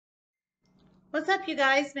What's up, you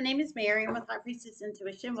guys? My name is Mary. I'm with High Priestess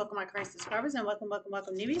Intuition. Welcome, my Christ subscribers, and welcome,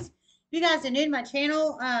 newbies. If you guys are new to my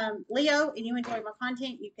channel, Leo, and you enjoy my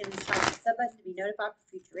content, you can try the sub button to be notified for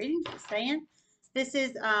future readings. Just saying. This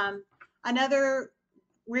is another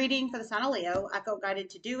reading for the sign of Leo. I felt guided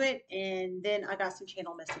to do it, and then I got some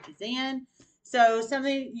channel messages in. So some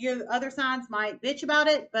of you other signs might bitch about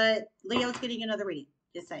it, but Leo's getting another reading.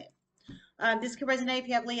 Just saying. This could resonate if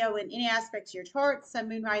you have Leo in any aspects of your chart, Sun,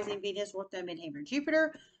 Moon, Rising, Venus, North Node, Midheaven,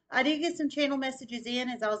 Jupiter. I did get some channel messages in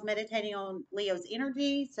as I was meditating on Leo's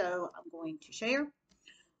energy, so I'm going to share.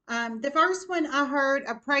 The first one I heard,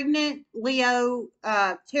 a pregnant Leo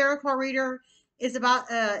tarot card reader is about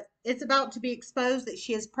it's about to be exposed that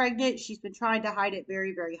she is pregnant. She's been trying to hide it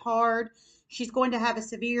very, very hard. She's going to have a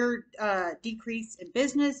severe decrease in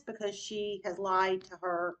business because she has lied to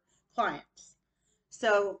her clients.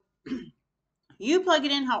 So you plug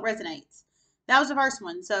it in how it resonates. That was the first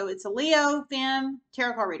one. So it's a Leo, Femme,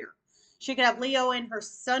 tarot card reader. She could have Leo in her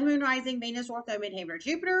Sun, Moon, Rising, Venus, North Node, Midheaven, or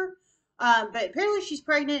Jupiter. But apparently she's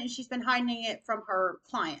pregnant and she's been hiding it from her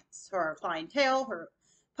clients, her clientele, her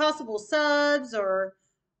possible subs or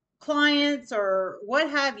clients or what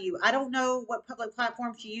have you. I don't know what public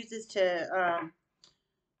platform she uses to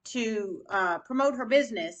promote her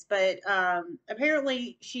business, but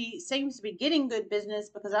apparently she seems to be getting good business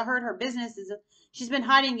because I heard her business is she's been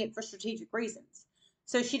hiding it for strategic reasons.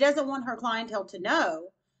 So she doesn't want her clientele to know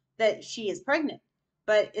that she is pregnant,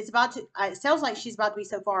 but it's about to. It sounds like she's about to be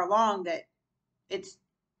so far along that it's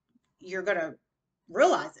you're gonna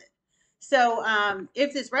realize it. So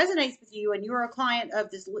if this resonates with you and you're a client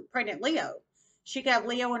of this pregnant Leo, she could have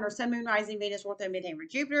Leo in her Sun, Moon, Rising, Venus, North Node, Midheaven,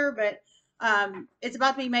 Jupiter, but it's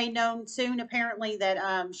about to be made known soon, apparently,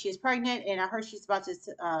 that she is pregnant, and I heard she's about to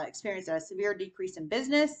experience a severe decrease in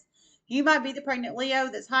business. You might be the pregnant Leo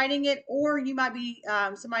that's hiding it, or you might be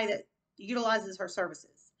somebody that utilizes her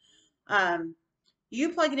services. You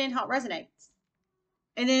plug it in how it resonates.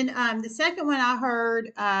 And then the second one I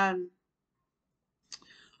heard,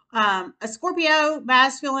 a Scorpio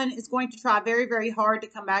masculine is going to try very, very hard to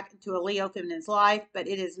come back into a Leo feminine's life, but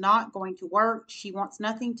it is not going to work. She wants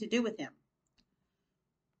nothing to do with him.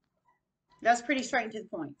 That's pretty straight and to the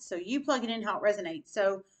point. So you plug it in how it resonates.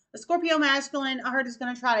 So a Scorpio masculine, I heard, is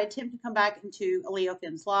going to try to attempt to come back into a Leo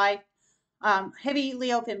fem's life. Heavy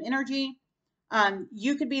Leo fem energy.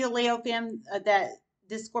 You could be the Leo fem that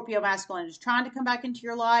this Scorpio masculine is trying to come back into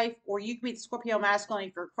your life, or you could be the Scorpio masculine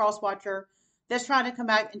if you're a cross watcher that's trying to come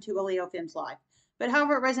back into a Leo fem's life. But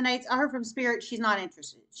however it resonates, I heard from Spirit she's not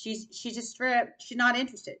interested. She's just stripped. She's not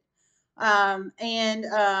interested.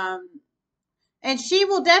 And she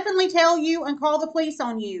will definitely tell you and call the police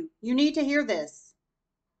on you. You need to hear this.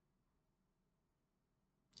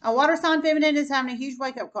 A water sign feminine is having a huge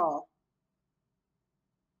wake-up call.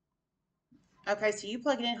 Okay, so you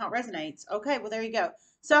plug it in how it resonates. Okay, well, there you go.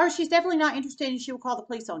 So she's definitely not interested and she will call the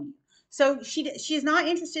police on you. So she's not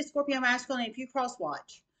interested, Scorpio masculine, if you cross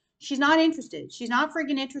watch. She's not interested. She's not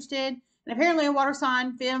freaking interested. And apparently a water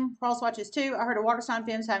sign femme cross watches too. I heard a water sign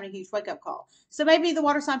femme's having a huge wake up call. So maybe the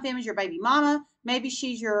water sign femme is your baby mama. Maybe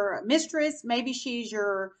she's your mistress. Maybe she's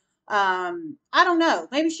your, I don't know.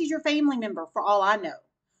 Maybe she's your family member for all I know.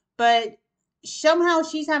 But somehow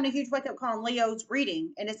she's having a huge wake up call on Leo's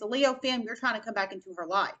reading. And it's a Leo femme you're trying to come back into her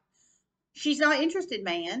life. She's not interested,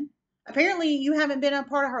 man. Apparently, you haven't been a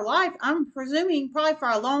part of her life. I'm presuming probably for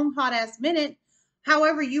a long, hot ass minute.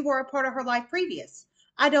 However, you were a part of her life previous.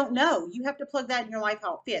 I don't know. You have to plug that in your life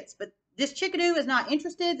how it fits. But this chickadoo is not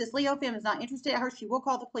interested. This Leo femme is not interested. I heard she will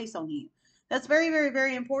call the police on you. That's very, very,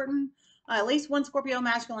 very important. At least one Scorpio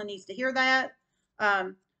masculine needs to hear that.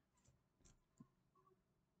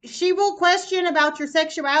 She will question about your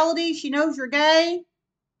sexuality. She knows you're gay.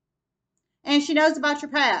 And she knows about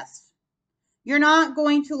your past. You're not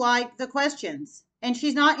going to like the questions. And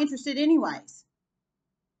she's not interested anyways.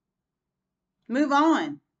 Move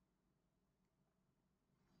on.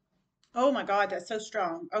 Oh my God, that's so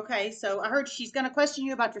strong. Okay, so I heard she's going to question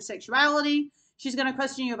you about your sexuality. She's going to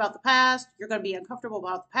question you about the past. You're going to be uncomfortable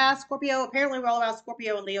about the past, Scorpio. Apparently, we're all about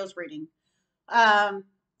Scorpio and Leo's reading.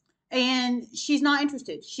 And she's not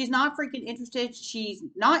interested. She's not freaking interested. She's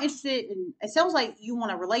not interested in, it sounds like you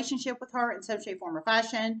want a relationship with her in some shape, form, or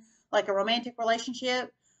fashion, like a romantic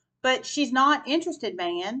relationship, but she's not interested,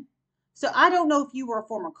 man. So I don't know if you were a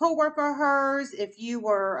former coworker of hers, if you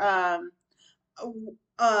were a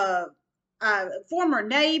former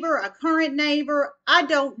neighbor, a current neighbor. I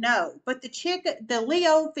don't know. But the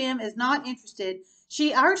Leo femme is not interested.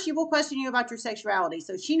 I heard she will question you about your sexuality.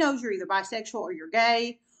 So she knows you're either bisexual or you're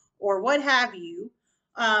gay or what have you,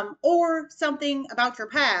 or something about your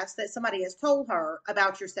past that somebody has told her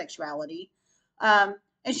about your sexuality.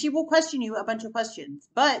 And she will question you a bunch of questions,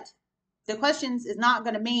 but the questions is not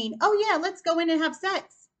going to mean, oh yeah, let's go in and have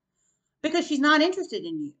sex, because she's not interested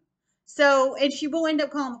in you. So, and she will end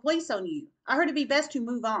up calling the police on you. I heard it'd be best to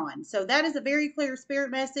move on. So that is a very clear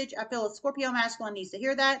spirit message. I feel a Scorpio masculine needs to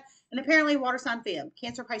hear that. And apparently water sign fem,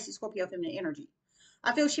 Cancer, Pisces, Scorpio, feminine energy.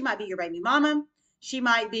 I feel she might be your baby mama. She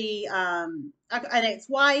might be an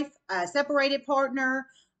ex-wife, a separated partner.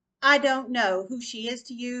 I don't know who she is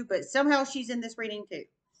to you, but somehow she's in this reading too.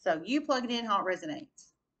 So you plug it in how it resonates.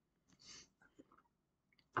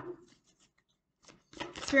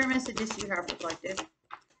 Spirit messages you have reflected.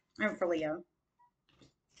 And for Leo.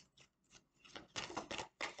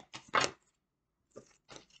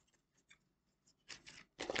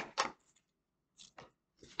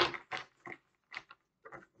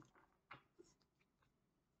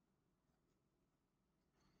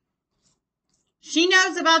 She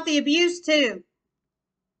knows about the abuse too.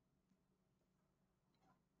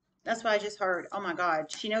 That's what I just heard. Oh my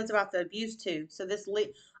God. She knows about the abuse too. So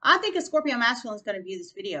I think a Scorpio masculine is going to view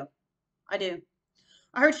this video. I do.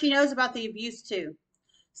 I heard she knows about the abuse too.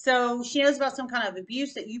 So she knows about some kind of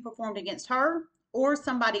abuse that you performed against her or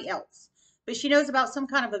somebody else. But she knows about some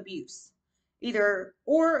kind of abuse,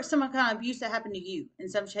 or some kind of abuse that happened to you in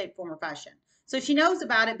some shape, form, or fashion. So she knows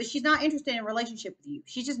about it, but she's not interested in a relationship with you.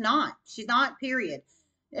 She's just not. She's not, period.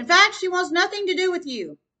 In fact, she wants nothing to do with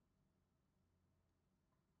you.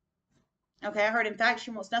 Okay, I heard, in fact,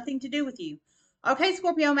 she wants nothing to do with you. Okay,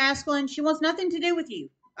 Scorpio masculine, she wants nothing to do with you.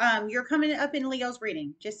 You're coming up in Leo's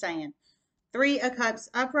reading, just saying. 3 of Cups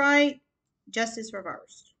upright, Justice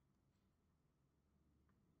reversed.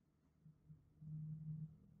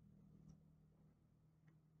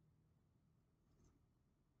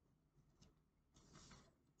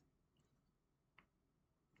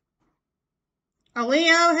 A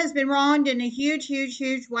Leo has been wronged in a huge, huge,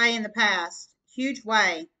 huge way in the past. Huge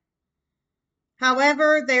way.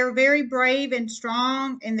 However, they're very brave and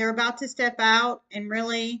strong, and they're about to step out and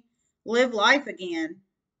really live life again.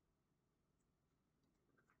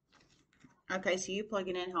 Okay, so you plug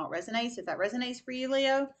it in how it resonates. If that resonates for you,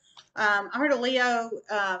 Leo. I heard a Leo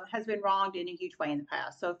has been wronged in a huge way in the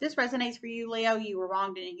past. So if this resonates for you, Leo, you were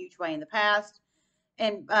wronged in a huge way in the past.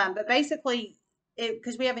 And but basically,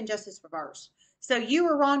 because we have injustice reversed. So you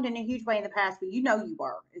were wronged in a huge way in the past, but you know you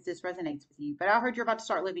were, if this resonates with you. But I heard you're about to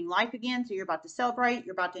start living life again. So you're about to celebrate.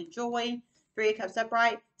 You're about to enjoy. 3 of Cups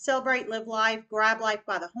upright. Celebrate, live life, grab life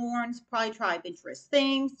by the horns. Probably try adventurous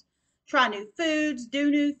things. Try new foods. Do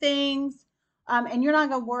new things. And you're not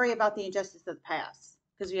going to worry about the injustice of the past,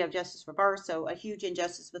 because we have justice reversed. So a huge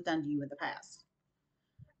injustice was done to you in the past.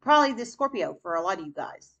 Probably this Scorpio for a lot of you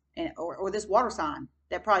guys, or this water sign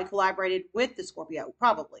that probably collaborated with the Scorpio,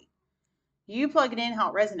 probably. You plug it in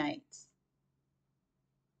how it resonates.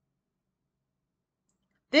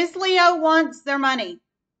 This Leo wants their money.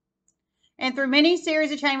 And through many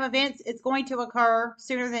series of chain events, it's going to occur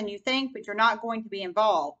sooner than you think, but you're not going to be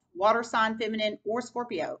involved. Water sign, feminine, or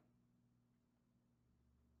Scorpio.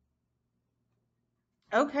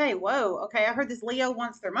 Okay, whoa. Okay, I heard this Leo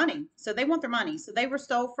wants their money. So they want their money. So they were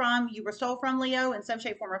stole from, you were stole from, Leo, in some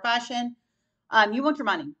shape, form, or fashion. You want your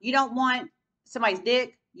money. You don't want somebody's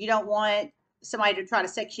dick. You don't want somebody to try to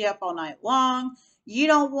sex you up all night long. You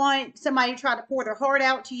don't want somebody to try to pour their heart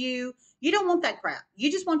out to you. You don't want that crap.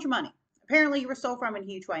 You just want your money. Apparently you were stole from in a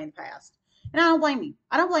huge way in the past. And I don't blame you.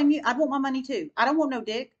 I don't blame you. I want my money too. I don't want no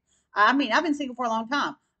dick. I mean, I've been single for a long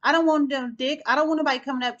time. I don't want no dick. I don't want nobody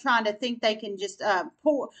coming up trying to think they can just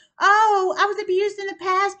pour. Oh, I was abused in the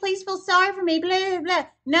past. Please feel sorry for me. Blah, blah.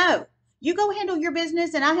 No. You go handle your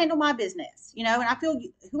business and I handle my business, and I feel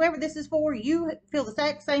whoever this is for, you feel the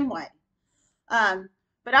exact same way.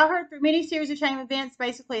 But I heard through many series of chain events,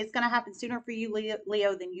 basically it's going to happen sooner for you,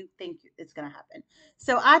 Leo, than you think it's going to happen.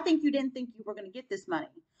 So I think you didn't think you were going to get this money.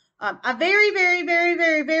 A very, very, very,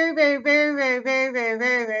 very, very, very, very, very, very, very,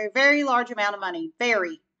 very, very, very large amount of money.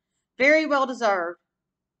 Very, very well deserved.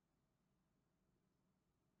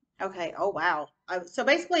 Okay. Oh, wow. So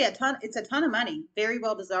basically it's a ton of money, very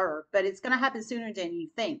well deserved, but it's going to happen sooner than you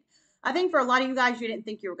think. I think for a lot of you guys, you didn't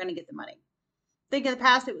think you were going to get the money. Think in the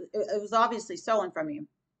past, it was obviously stolen from you,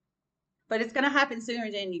 but it's going to happen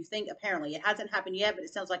sooner than you think. Apparently it hasn't happened yet, but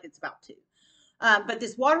it sounds like it's about to. But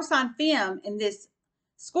this water sign femme and this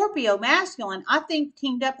Scorpio masculine, I think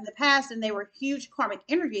teamed up in the past and they were huge karmic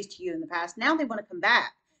energies to you in the past. Now they want to come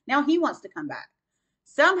back. Now he wants to come back.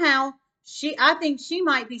 Somehow I think she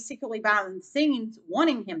might be secretly behind the scenes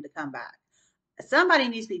wanting him to come back. Somebody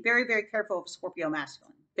needs to be very, very careful of Scorpio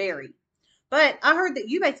masculine. Very. But I heard that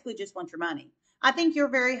you basically just want your money. I think you're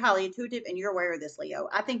very highly intuitive and you're aware of this, Leo.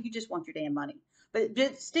 I think you just want your damn money. But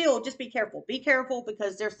still, just be careful. Be careful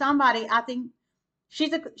because there's somebody, I think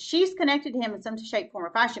she's connected to him in some shape, form,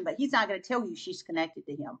 or fashion, but he's not going to tell you she's connected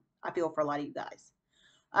to him. I feel for a lot of you guys.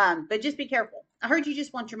 But just be careful. I heard you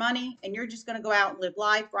just want your money and you're just going to go out and live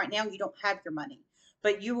life. Right now, you don't have your money,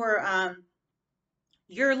 but you're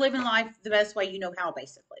living life the best way you know how,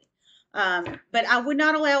 basically. But I would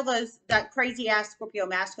not allow that crazy ass Scorpio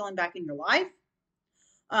masculine back in your life.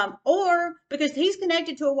 Or because he's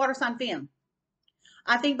connected to a water sign femme.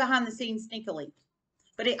 I think behind the scenes sneakily.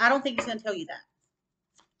 But I don't think he's going to tell you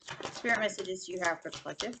that. Spirit messages you have for the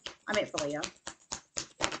collective. I meant for Leo.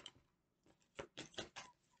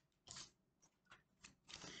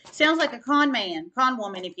 Sounds like a con man, con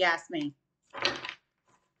woman, if you ask me.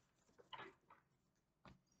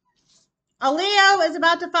 A Leo is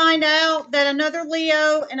about to find out that another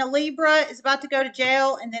Leo and a Libra is about to go to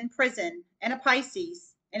jail and then prison, and a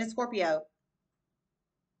Pisces and a Scorpio.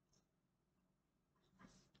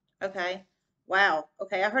 Okay. Wow.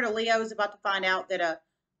 Okay. I heard a Leo is about to find out that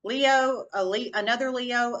another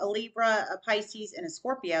Leo, a Libra, a Pisces, and a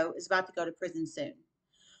Scorpio is about to go to prison soon.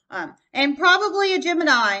 And probably a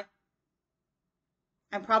Gemini.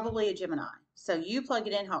 So you plug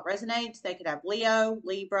it in how it resonates. They could have Leo,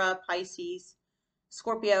 Libra, Pisces,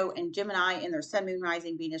 Scorpio, and Gemini in their sun, moon,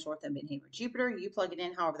 rising, Venus, North, and midheaven, Jupiter. You plug it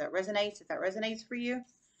in however that resonates. If that resonates for you.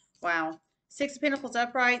 Wow. Six of Pentacles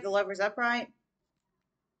upright. The Lover's upright.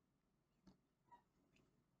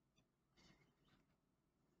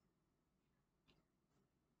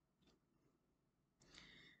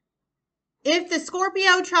 If the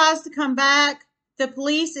Scorpio tries to come back, the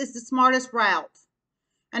police is the smartest route.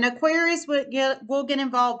 An Aquarius will get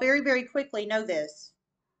involved very, very quickly. Know this.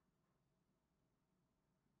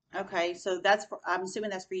 Okay, so I'm assuming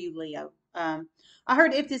that's for you, Leo. I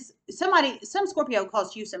heard if some Scorpio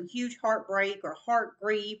caused you some huge heartbreak or heart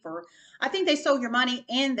grief, or I think they stole your money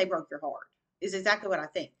and they broke your heart, is exactly what I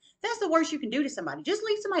think. That's the worst you can do to somebody. Just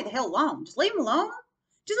leave somebody the hell alone. Just leave them alone.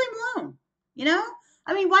 Just leave them alone. You know?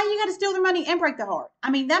 I mean, why you got to steal their money and break their heart? I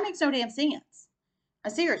mean, that makes no damn sense.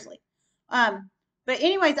 Seriously. But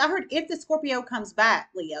anyways, I heard if the Scorpio comes back,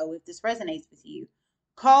 Leo, if this resonates with you,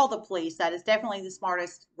 call the police. That is definitely the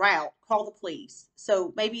smartest route. Call the police.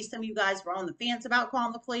 So maybe some of you guys were on the fence about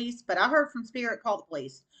calling the police, but I heard from Spirit, call the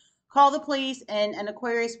police. Call the police and an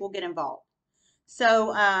Aquarius will get involved.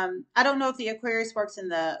 So I don't know if the Aquarius works in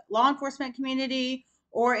the law enforcement community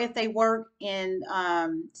or if they work in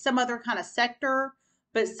some other kind of sector,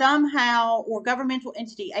 but somehow, or governmental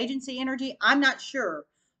entity, agency energy, I'm not sure.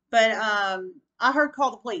 But I heard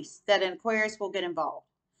call the police that an Aquarius will get involved.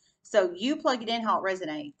 So you plug it in how it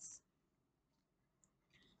resonates.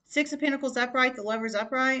 Six of Pentacles upright, the Lover's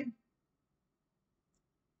upright.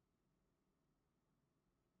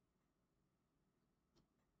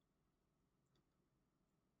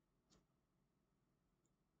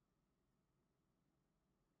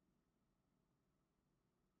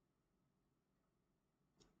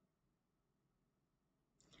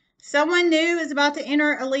 Someone new is about to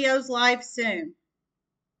enter a Leo's life soon.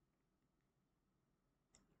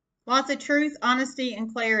 Lots of truth, honesty,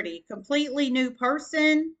 and clarity. Completely new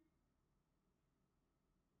person.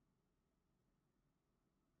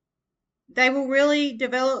 They will really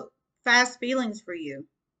develop fast feelings for you.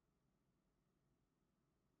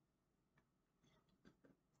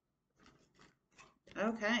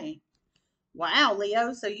 Okay. Wow,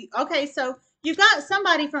 Leo. So you've got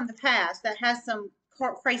somebody from the past that has some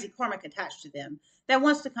crazy karmic attached to them that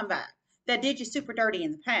wants to come back, that did you super dirty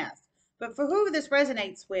in the past. But for who this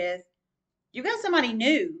resonates with, you got somebody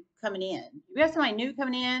new coming in. It's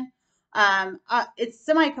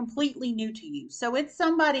somebody completely new to you. So it's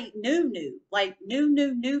somebody new, like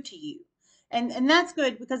new to you. And that's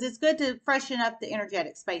good because it's good to freshen up the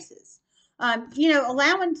energetic spaces.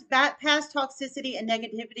 Allowing past toxicity and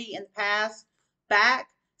negativity in the past back,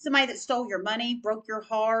 somebody that stole your money, broke your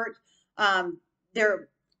heart,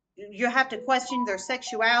 you have to question their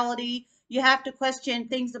sexuality. You have to question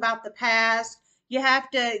things about the past. You have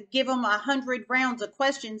to give them 100 rounds of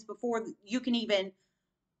questions before you can even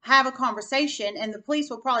have a conversation, and the police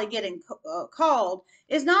will probably get called.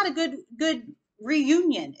 It's not a good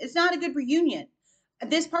reunion. It's not a good reunion.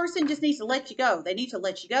 This person just needs to let you go. They need to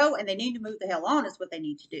let you go, and they need to move the hell on. Is what they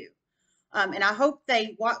need to do. And I hope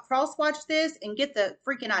they cross watch this and get the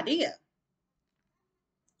freaking idea.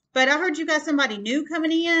 But I heard you got somebody new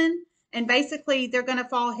coming in, and basically they're going to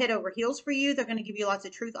fall head over heels for you. They're going to give you lots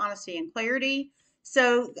of truth, honesty, and clarity.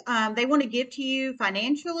 So they want to give to you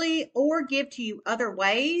financially or give to you other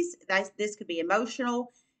ways. This could be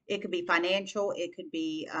emotional. It could be financial. It could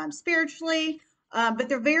be spiritually. But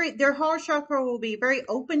their heart chakra will be very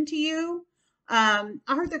open to you. I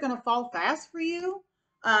heard they're going to fall fast for you.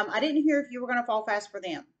 I didn't hear if you were going to fall fast for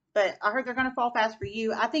them, but I heard they're going to fall fast for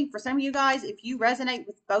you. I think for some of you guys, if you resonate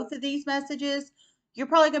with both of these messages, you're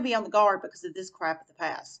probably going to be on the guard because of this crap of the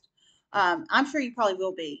past. I'm sure you probably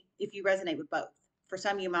will be if you resonate with both. For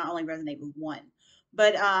some of you, might only resonate with one.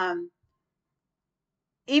 But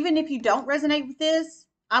even if you don't resonate with this,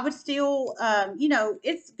 I would still,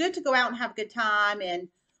 it's good to go out and have a good time and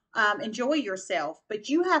enjoy yourself. But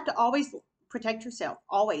you have to always protect yourself.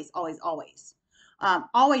 Always, always, always.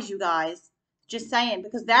 Always, you guys. Just saying,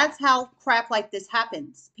 because that's how crap like this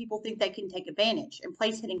happens. People think they can take advantage and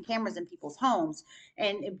place hidden cameras in people's homes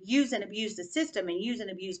and use and abuse the system and use and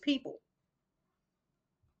abuse people.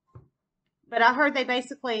 But I heard they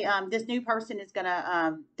basically, this new person is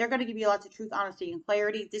gonna, they're gonna give you lots of truth, honesty, and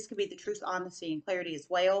clarity. This could be the truth, honesty, and clarity as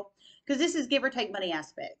well, because this is give or take money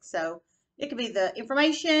aspects. So it could be the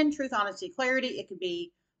information, truth, honesty, clarity. It could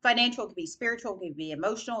be financial. It could be spiritual. It could be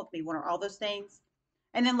emotional. It could be one or all those things.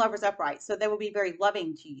 And then lovers upright. So they will be very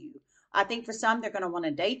loving to you. I think for some, they're gonna want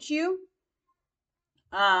to date you.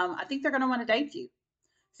 I think they're gonna want to date you.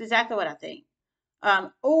 It's exactly what I think.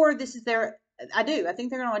 Or this is their, I do. I think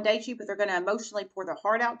they're going to want to date you, but they're going to emotionally pour their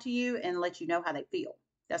heart out to you and let you know how they feel.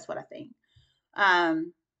 That's what I think.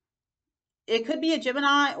 It could be a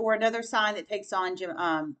Gemini or another sign that takes on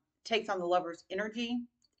the lover's energy.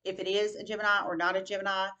 If it is a Gemini or not a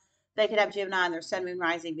Gemini, they could have Gemini in their Sun, Moon,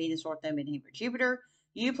 Rising, Venus, North Node, and Jupiter.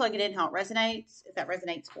 You plug it in how it resonates. If that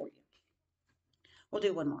resonates for you, we'll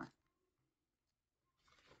do one more.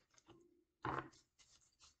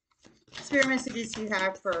 Spirit messages you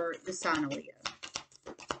have for the sign of Leo.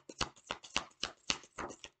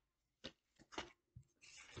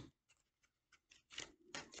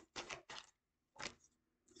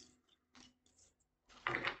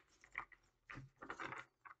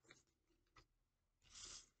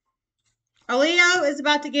 A Leo is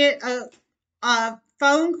about to get a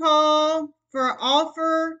phone call for an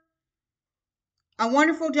offer, a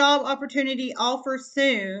wonderful job opportunity offer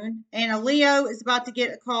soon, and a Leo is about to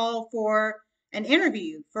get a call for an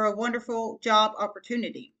interview for a wonderful job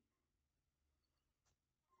opportunity.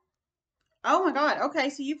 Oh my God. Okay,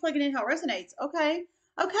 so you plug it in how it resonates. Okay.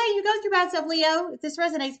 Okay, you go through bad stuff, Leo, if this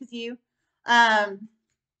resonates with you. A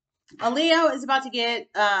Leo is about to get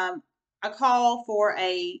a call for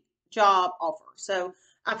a job offer. So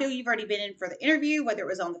I feel you've already been in for the interview, whether it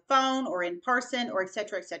was on the phone or in person or et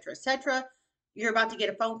cetera, et cetera, et cetera. You're about to get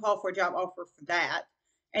a phone call for a job offer for that.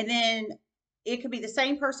 And then it could be the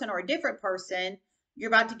same person or a different person. You're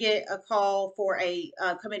about to get a call for a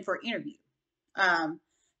come in for an interview.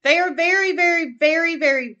 They are very, very, very,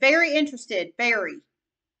 very, very interested. Very.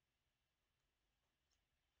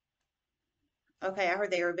 Okay, I heard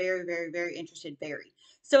they are very, very, very interested. Very.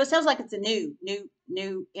 So it sounds like it's a new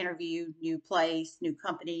interview, new place, new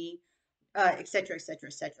company, et cetera, et cetera,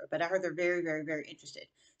 et cetera. But I heard they're very, very, very interested.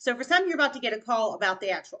 So for some, you're about to get a call about the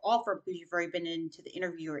actual offer because you've already been into the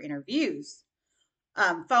interview or interviews,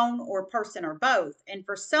 phone or person or both. And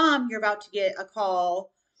for some, you're about to get a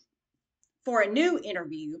call for a new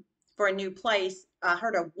interview for a new place. I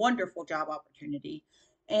heard a wonderful job opportunity,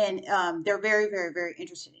 and they're very, very, very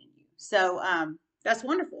interested in you. So that's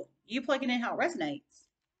wonderful. You plug it in how it resonates.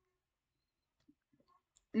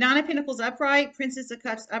 Nine of Pentacles upright, Princess of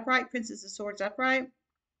Cups upright, Princess of Swords upright.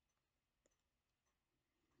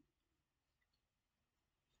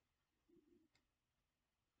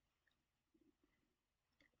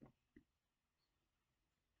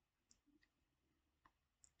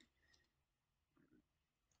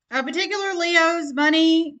 A particular Leo's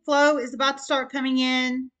money flow is about to start coming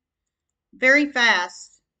in very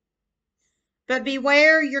fast. But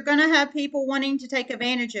beware, you're going to have people wanting to take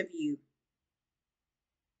advantage of you.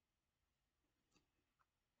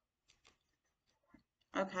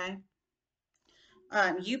 Okay.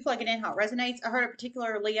 You plug it in how it resonates. I heard a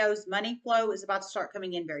particular Leo's money flow is about to start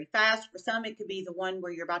coming in very fast. For some, it could be the one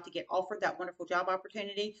where you're about to get offered that wonderful job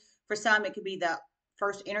opportunity. For some, it could be the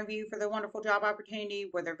first interview for the wonderful job opportunity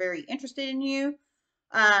where they're very interested in you.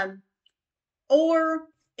 Or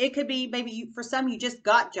it could be maybe for some, you just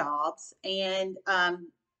got jobs and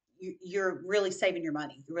you're really saving your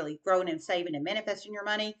money. You're really growing and saving and manifesting your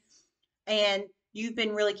money. And you've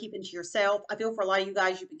been really keeping to yourself. I feel for a lot of you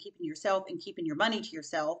guys, you've been keeping to yourself and keeping your money to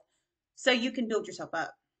yourself so you can build yourself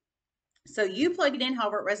up. So you plug it in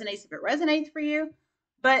however it resonates, if it resonates for you.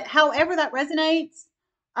 But however that resonates,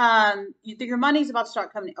 your money's about to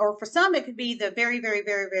start coming. Or for some, it could be the very, very,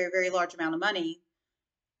 very, very, very large amount of money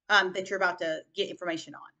that you're about to get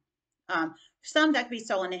information on. For some, that could be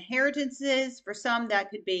stolen inheritances. For some, that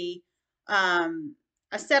could be a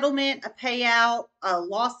settlement, a payout, a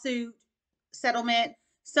lawsuit, settlement,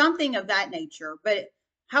 something of that nature. But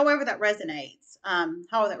however that resonates,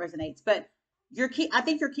 but I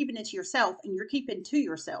think you're keeping it to yourself, and you're keeping to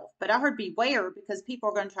yourself. But I heard beware, because people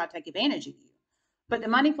are going to try to take advantage of you. But the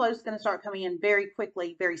money flow is going to start coming in very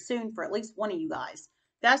quickly, very soon, for at least one of you guys.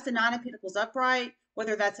 That's the Nine of Pentacles upright,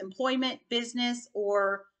 whether that's employment, business,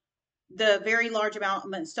 or the very large amount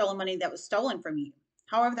of stolen money that was stolen from you.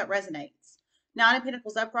 However that resonates. Nine of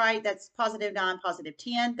Pentacles upright, that's positive 9, positive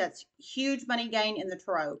 10. That's huge money gain in the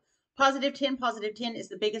tarot. Positive 10 is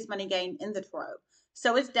the biggest money gain in the tarot.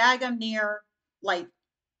 So it's daggum near, like,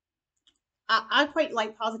 I equate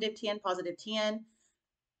like positive 10, positive 10.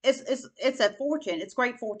 It's a fortune. It's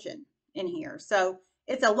great fortune in here. So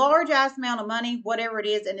it's a large ass amount of money, whatever it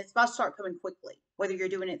is, and it's about to start coming quickly. Whether you're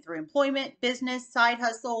doing it through employment, business, side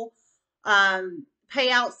hustle,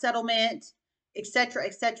 payout, settlement, etc.,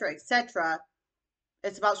 etc., etc.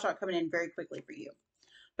 It's about to start coming in very quickly for you.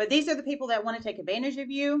 But these are the people that want to take advantage of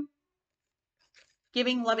you.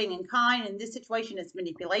 Giving, loving, and kind. In this situation, it's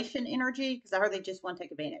manipulation energy, because I heard they just want to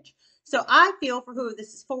take advantage. So I feel for who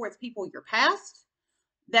this is for, it's people your past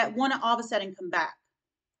that want to all of a sudden come back.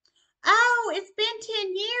 Oh, it's been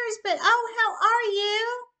 10 years, but oh, how are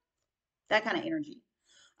you? That kind of energy.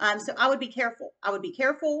 So I would be careful. I would be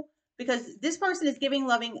careful, because this person is giving,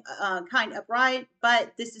 loving, kind, upright,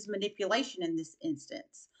 but this is manipulation in this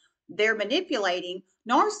instance. They're manipulating.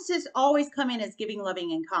 Narcissists always come in as giving,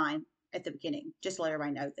 loving, and kind at the beginning. Just to let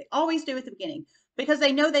everybody know. They always do at the beginning, because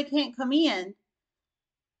they know they can't come in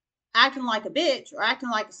acting like a bitch or acting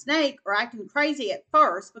like a snake or acting crazy at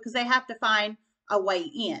first, because they have to find a way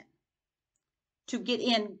in to get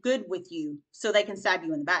in good with you so they can stab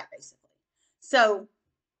you in the back, basically. So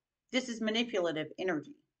this is manipulative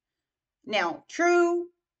energy. Now, true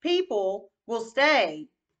people will stay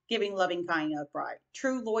giving, loving, kind, upright.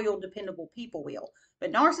 True, loyal, dependable people will.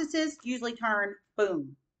 But narcissists usually turn,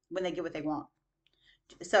 boom, when they get what they want.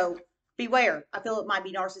 So beware. I feel it might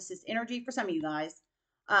be narcissist energy for some of you guys.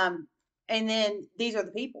 And then these are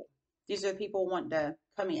the people. These are the people wanting to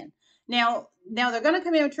come in. Now they're going to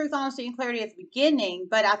come in with truth, honesty, and clarity at the beginning,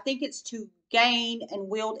 but I think it's to gain and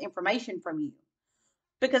wield information from you,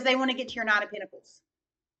 because they want to get to your Nine of Pentacles.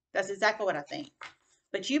 That's exactly what I think.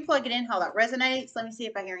 But you plug it in how that resonates. Let me see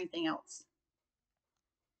if I hear anything else.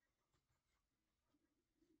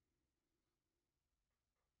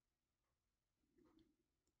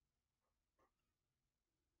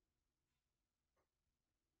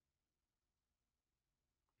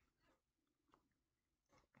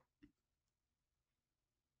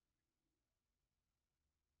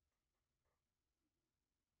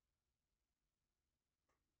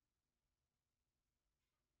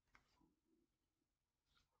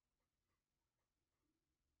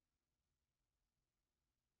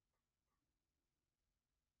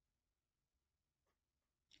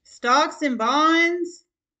 Stocks and bonds.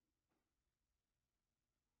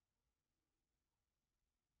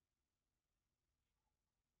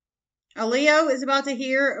 A Leo is about to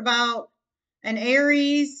hear about an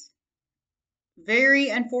Aries very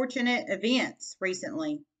unfortunate events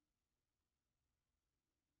recently.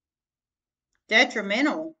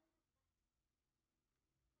 Detrimental.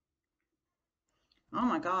 Oh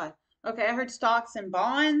my God. Okay, I heard stocks and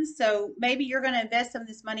bonds. So maybe you're going to invest some of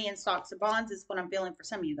this money in stocks and bonds, is what I'm feeling for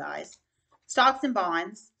some of you guys. Stocks and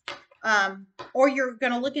bonds. Or you're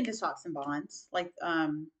going to look into stocks and bonds, like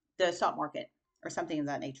the stock market or something of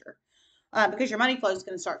that nature. Because your money flow is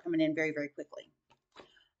going to start coming in very, very quickly.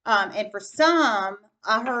 And for some,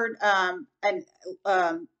 I heard,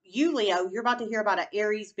 you, Leo, you're about to hear about an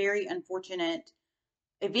Aries very unfortunate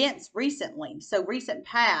events recently. So recent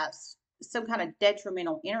past, some kind of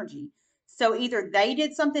detrimental energy. So either they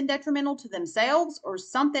did something detrimental to themselves, or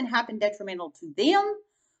something happened detrimental to them.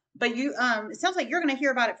 But you, it sounds like you're going to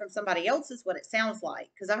hear about it from somebody else, is what it sounds like,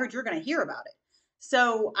 because I heard you're going to hear about it.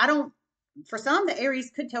 So I don't, for some, the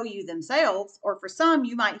Aries could tell you themselves, or for some,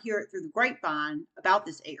 you might hear it through the grapevine about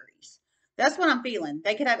this Aries. That's what I'm feeling.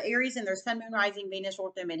 They could have Aries in their sun, moon, rising, Venus,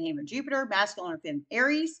 North Node, Midheaven, or Jupiter, masculine or feminine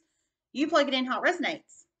Aries. You plug it in how it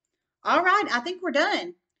resonates. All right, I think we're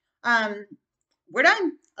done. We're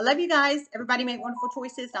done. I love you guys. Everybody make wonderful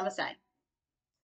choices. Namaste.